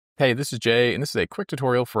Hey, this is Jay, and this is a quick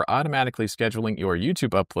tutorial for automatically scheduling your YouTube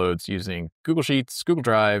uploads using Google Sheets, Google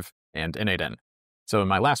Drive, and n8n. So in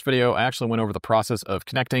my last video, I actually went over the process of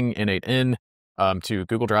connecting n8n to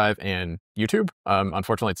Google Drive and YouTube.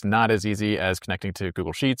 Unfortunately, it's not as easy as connecting to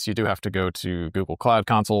Google Sheets. You do have to go to Google Cloud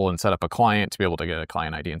Console and set up a client to be able to get a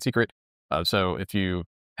client ID and secret. So if you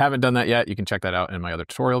haven't done that yet, you can check that out in my other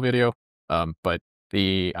tutorial video. But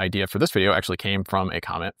the idea for this video actually came from a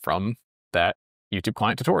comment from that YouTube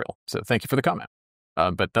client tutorial. So thank you for the comment.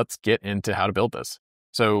 But let's get into how to build this.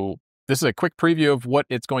 So this is a quick preview of what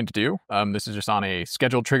it's going to do. This is just on a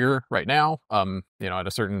scheduled trigger right now. At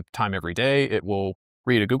a certain time every day, it will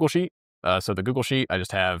read a Google Sheet. So the Google Sheet, I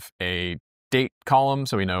just have a date column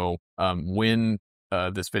so we know when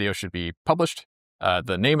this video should be published,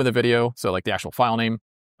 the name of the video, so like the actual file name,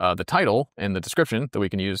 the title and the description that we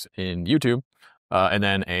can use in YouTube, and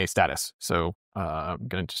then a status. So I'm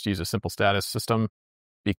going to just use a simple status system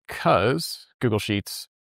because Google Sheets,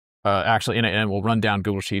 actually n8n will run down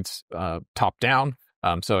Google Sheets top down.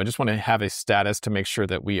 So I just want to have a status to make sure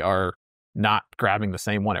that we are not grabbing the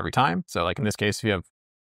same one every time. So like in this case, if you have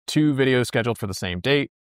two videos scheduled for the same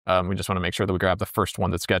date, we just want to make sure that we grab the first one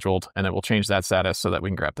that's scheduled, and then we'll change that status so that we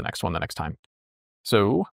can grab the next one the next time.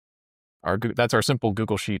 So that's our simple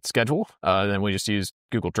Google Sheet schedule. Then we just use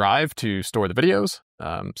Google Drive to store the videos.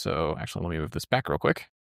 So actually, let me move this back real quick.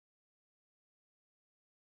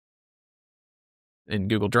 In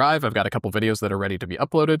Google Drive, I've got a couple videos that are ready to be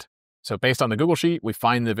uploaded. So based on the Google Sheet, we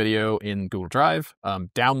find the video in Google Drive,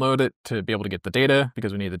 download it to be able to get the data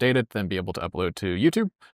because we need the data to then be able to upload to YouTube.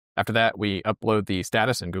 After that, we upload the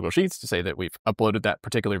status in Google Sheets to say that we've uploaded that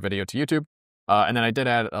particular video to YouTube. And then I did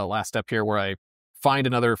add a last step here where I find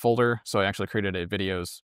another folder. So I actually created a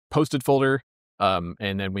videos posted folder.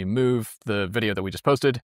 And then we move the video that we just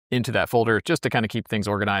posted into that folder just to kind of keep things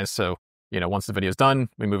organized. So, once the video is done,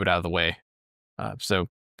 we move it out of the way. So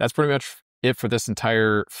that's pretty much it for this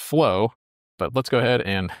entire flow, but let's go ahead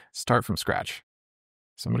and start from scratch.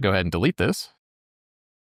 So I'm going to go ahead and delete this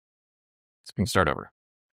so we can start over.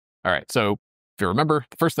 All right. So if you remember,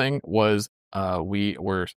 the first thing was we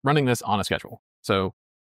were running this on a schedule. So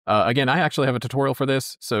again, I actually have a tutorial for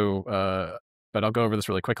this. So, but I'll go over this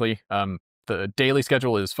really quickly. The daily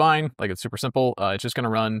schedule is fine. Like it's super simple. It's just going to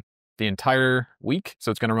run the entire week. So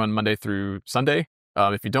it's going to run Monday through Sunday.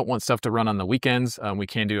 If you don't want stuff to run on the weekends, we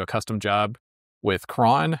can do a custom job with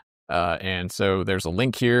cron. And so there's a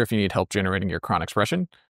link here if you need help generating your cron expression.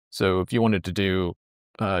 So if you wanted to do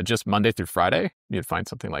just Monday through Friday, you'd find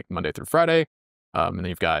something like Monday through Friday. And then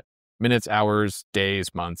you've got minutes, hours, days,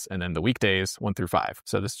 months, and then the weekdays 1 through 5.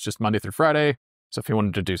 So this is just Monday through Friday. So if you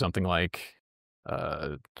wanted to do something like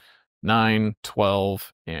 9,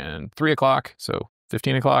 12, and 3 o'clock, so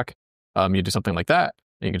 15 o'clock, you do something like that.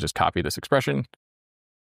 And you can just copy this expression,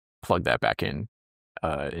 plug that back in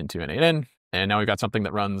into n8n. And now we've got something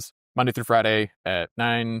that runs Monday through Friday at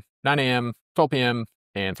 9 a.m., 12 p.m.,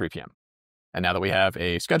 and 3 p.m. And now that we have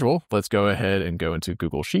a schedule, let's go ahead and go into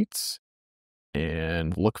Google Sheets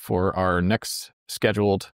and look for our next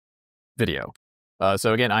scheduled video.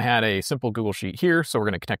 So again, I had a simple Google Sheet here, so we're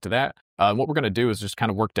going to connect to that. What we're going to do is just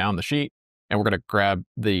kind of work down the sheet, and we're going to grab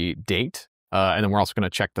the date, and then we're also going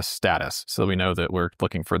to check the status so we know that we're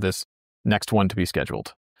looking for this next one to be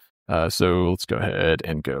scheduled. So let's go ahead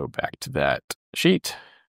and go back to that sheet.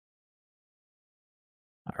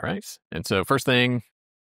 All right. And so first thing,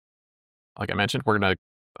 like I mentioned, we're going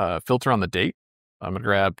to filter on the date. I'm going to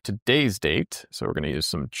grab today's date. So we're going to use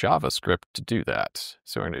some JavaScript to do that.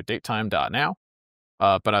 So we're going to do datetime.now.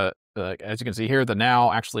 But as you can see here, the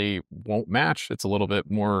now actually won't match. It's a little bit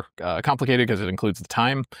more complicated because it includes the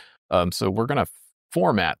time. So we're going to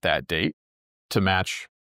format that date to match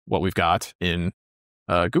what we've got in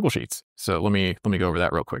Google Sheets. So let me go over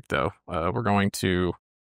that real quick though. We're going to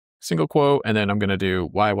single quote, and then I'm going to do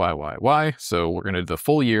y. So we're going to do the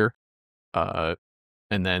full year, and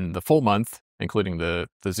then the full month, including the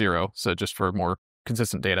 0. So just for more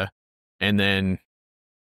consistent data, and then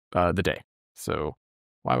the day. So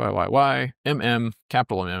y,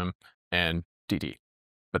 capital M, and dd.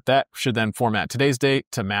 But that should then format today's date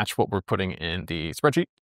to match what we're putting in the spreadsheet,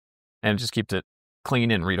 and it just keeps it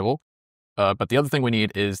clean and readable. But the other thing we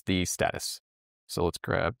need is the status. So let's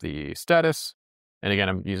grab the status. And again,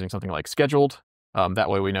 I'm using something like scheduled. That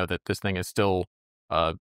way we know that this thing is still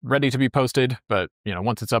ready to be posted. But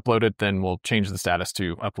once it's uploaded, then we'll change the status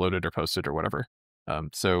to uploaded or posted or whatever.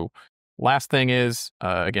 So last thing is,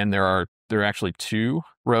 again, there are actually 2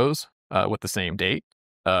 rows with the same date.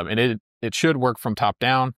 And it should work from top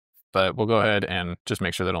down, but we'll go ahead and just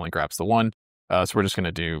make sure that it only grabs the one. So we're just going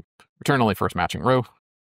to do return only first matching row.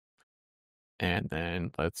 And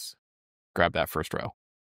then let's grab that first row.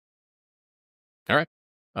 All right,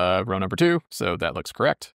 row number 2. So that looks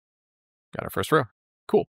correct. Got our first row.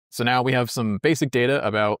 Cool. So now we have some basic data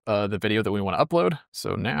about the video that we want to upload.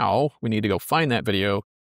 So now we need to go find that video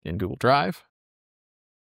in Google Drive.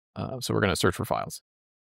 So we're going to search for files.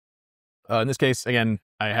 In this case, again,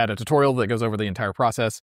 I had a tutorial that goes over the entire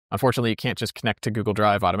process. Unfortunately, you can't just connect to Google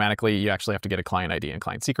Drive automatically. You actually have to get a client ID and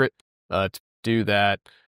client secret. To do that,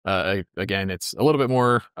 again, it's a little bit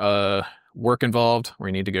more work involved, where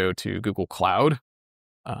you need to go to Google Cloud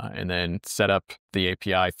and then set up the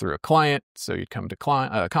API through a client. So you'd come to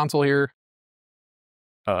console here.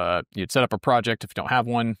 You'd set up a project if you don't have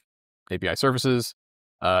one, API services.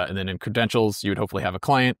 And then in credentials, you would hopefully have a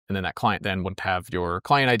client, and then that client then would have your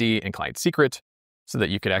client ID and client secret so that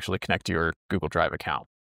you could actually connect to your Google Drive account.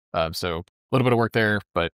 So a little bit of work there,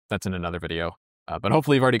 but that's in another video. But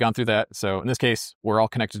hopefully you've already gone through that. So in this case, we're all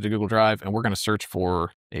connected to Google Drive, and we're going to search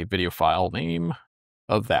for a video file name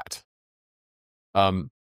of that.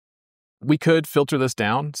 We could filter this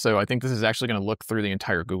down. So I think this is actually going to look through the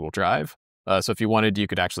entire Google Drive. So if you wanted, you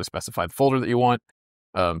could actually specify the folder that you want.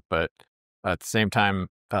 But at the same time,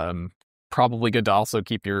 probably good to also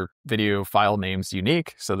keep your video file names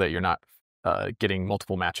unique so that you're not getting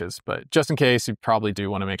multiple matches. But just in case, you probably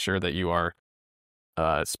do want to make sure that you are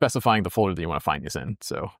specifying the folder that you want to find these in.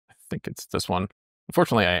 So I think it's this one.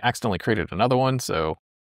 Unfortunately, I accidentally created another one, so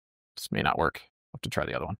this may not work. I'll have to try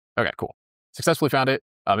the other one. Okay, cool. Successfully found it.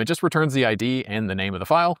 It just returns the ID and the name of the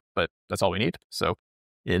file, but that's all we need. So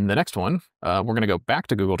in the next one, we're going to go back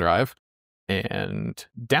to Google Drive and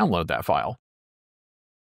download that file.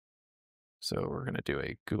 So we're going to do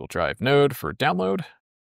a Google Drive node for download.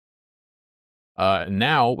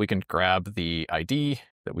 Now we can grab the ID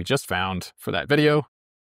that we just found for that video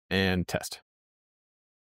and test.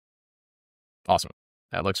 Awesome.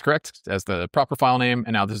 That looks correct as the proper file name.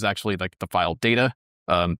 And now this is actually like the file data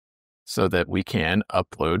so that we can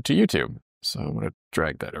upload to YouTube. So I'm going to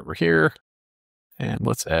drag that over here and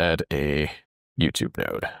let's add a YouTube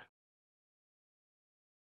node.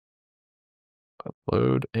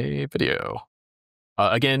 Upload a video.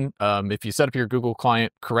 Again, if you set up your Google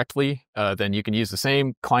client correctly, then you can use the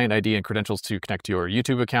same client ID and credentials to connect to your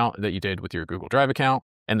YouTube account that you did with your Google Drive account.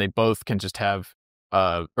 And they both can just have,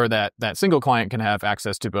 or that single client can have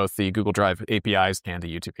access to both the Google Drive APIs and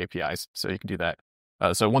the YouTube APIs. So you can do that.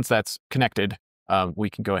 So once that's connected, we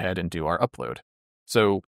can go ahead and do our upload.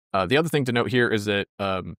 So the other thing to note here is that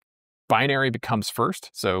binary becomes first.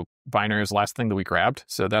 So binary is the last thing that we grabbed.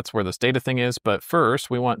 So that's where this data thing is. But first,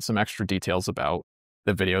 we want some extra details about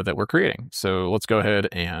the video that we're creating. So let's go ahead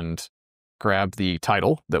and grab the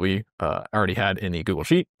title that we already had in the Google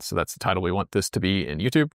Sheet. So that's the title we want this to be in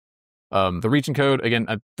YouTube. The region code, again,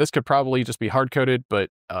 this could probably just be hard-coded, but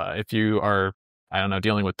if you are, I don't know,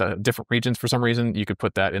 dealing with the different regions for some reason, you could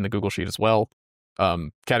put that in the Google Sheet as well.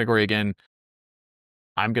 Category, again,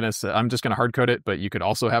 I'm just gonna hard code it, but you could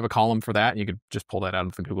also have a column for that. And you could just pull that out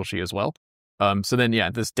of the Google Sheet as well. So then, yeah,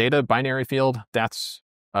 this data binary field, that's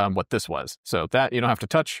what this was. So that you don't have to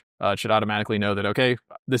touch. It should automatically know that, okay,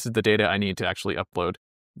 this is the data I need to actually upload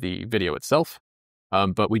the video itself.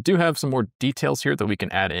 But we do have some more details here that we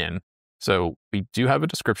can add in. So we do have a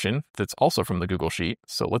description that's also from the Google Sheet.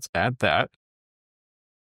 So let's add that.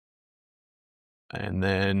 And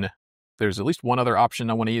then there's at least one other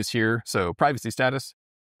option I want to use here. So privacy status.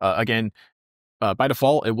 Again, by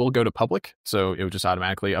default, it will go to public. So it would just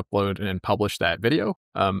automatically upload and publish that video.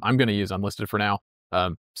 I'm going to use unlisted for now.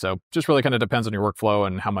 So just really kind of depends on your workflow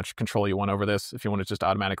and how much control you want over this. If you want to just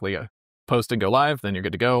automatically post and go live, then you're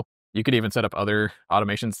good to go. You could even set up other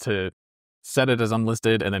automations to set it as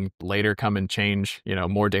unlisted and then later come and change,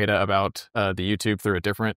 more data about the YouTube through a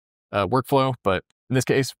different workflow. But in this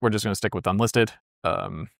case, we're just going to stick with unlisted.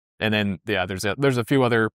 And then, yeah, there's a few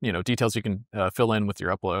other, details you can fill in with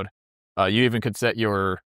your upload. You even could set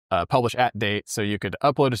your publish at date. So you could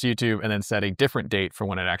upload it to YouTube and then set a different date for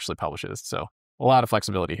when it actually publishes. So a lot of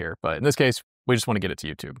flexibility here. But in this case, we just want to get it to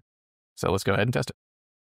YouTube. So let's go ahead and test it.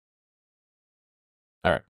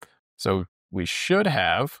 All right. So we should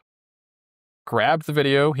have grabbed the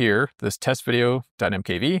video here, this test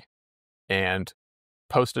video.mkv, and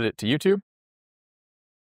posted it to YouTube.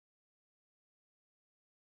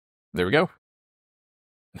 There we go.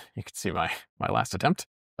 You can see my last attempt.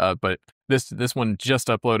 But this one just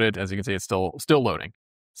uploaded. As you can see, it's still loading.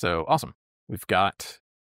 So awesome. We've got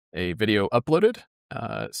a video uploaded.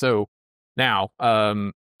 So now,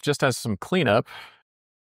 just as some cleanup,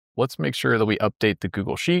 let's make sure that we update the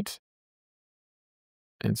Google Sheet.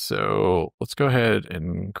 And so let's go ahead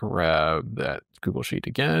and grab that Google Sheet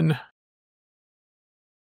again.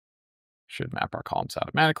 should map our columns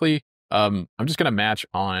automatically. I'm just going to match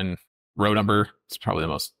on row number. It's probably the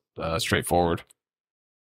most straightforward.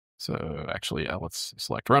 So actually, let's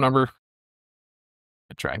select row number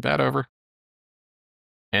and drag that over.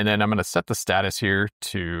 And then I'm going to set the status here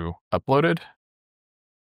to uploaded,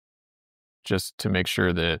 just to make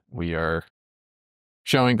sure that we are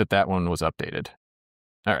showing that that one was updated.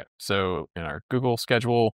 All right, so in our Google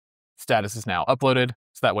schedule, status is now uploaded.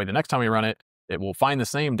 So that way, the next time we run it, it will find the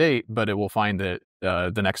same date, but it will find that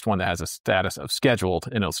the next one that has a status of scheduled,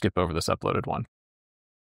 and it'll skip over this uploaded one.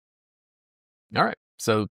 All right,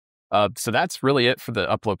 so that's really it for the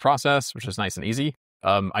upload process, which is nice and easy.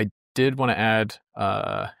 I did want to add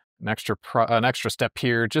an extra step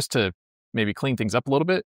here just to maybe clean things up a little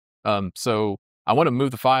bit. So I want to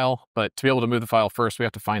move the file, but to be able to move the file first, we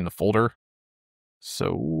have to find the folder.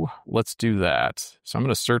 So let's do that. So I'm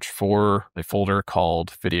going to search for a folder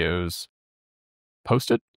called videos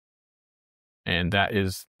posted. And that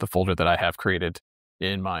is the folder that I have created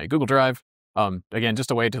in my Google Drive. Again,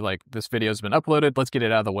 just a way to this video has been uploaded. Let's get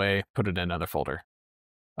it out of the way, put it in another folder.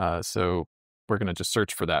 So we're going to just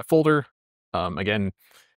search for that folder. Again,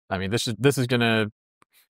 I mean, this is going to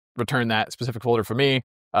return that specific folder for me.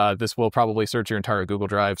 This will probably search your entire Google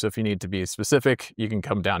Drive. So if you need to be specific, you can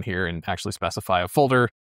come down here and actually specify a folder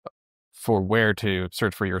for where to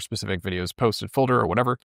search for your specific videos posted folder or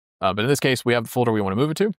whatever. But in this case, we have the folder we want to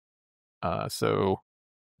move it to. So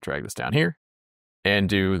drag this down here and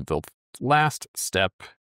do the last step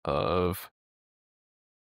of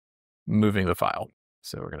moving the file.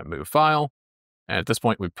 So we're going to move file. And at this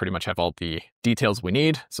point, we pretty much have all the details we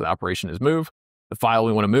need. So the operation is move. The file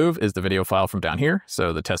we want to move is the video file from down here.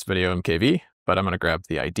 So the test video MKV, but I'm going to grab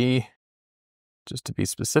the ID just to be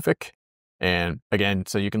specific. And again,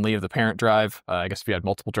 so you can leave the parent drive. I guess if you had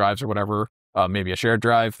multiple drives or whatever, maybe a shared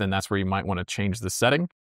drive, then that's where you might want to change the setting.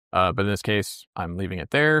 But in this case, I'm leaving it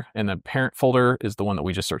there. And the parent folder is the one that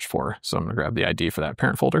we just searched for. So I'm going to grab the ID for that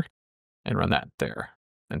parent folder and run that there.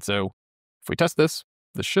 And so if we test this,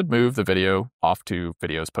 this should move the video off to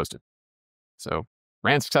videos posted. So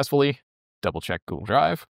ran successfully, double check Google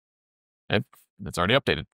Drive, and it's already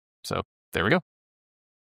updated. So there we go.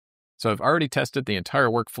 So I've already tested the entire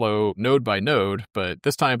workflow node by node, but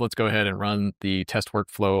this time let's go ahead and run the test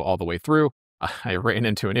workflow all the way through. I ran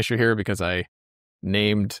into an issue here because I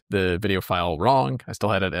named the video file wrong. I still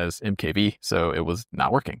had it as MKV, so it was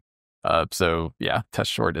not working. So yeah,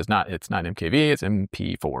 test short is it's not MKV, it's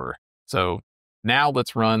MP4. So now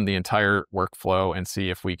let's run the entire workflow and see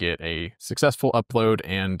if we get a successful upload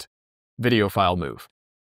and video file move.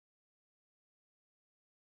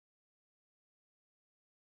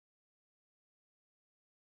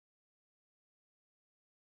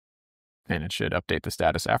 And it should update the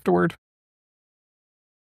status afterward.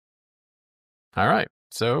 All right,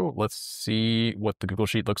 so let's see what the Google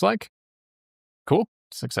Sheet looks like. Cool,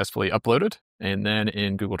 successfully uploaded. And then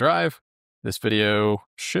in Google Drive, this video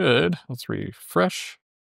should, let's refresh.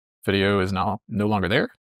 Video is now no longer there,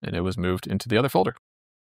 and it was moved into the other folder.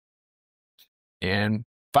 And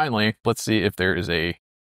finally, let's see if there is a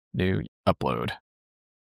new upload.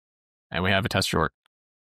 And we have a test short.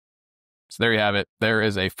 So there you have it. There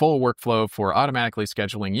is a full workflow for automatically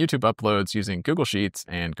scheduling YouTube uploads using Google Sheets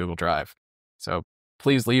and Google Drive. So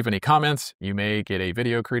please leave any comments. You may get a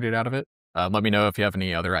video created out of it. Let me know if you have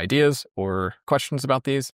any other ideas or questions about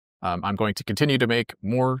these. I'm going to continue to make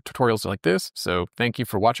more tutorials like this. So thank you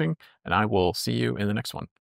for watching, and I will see you in the next one.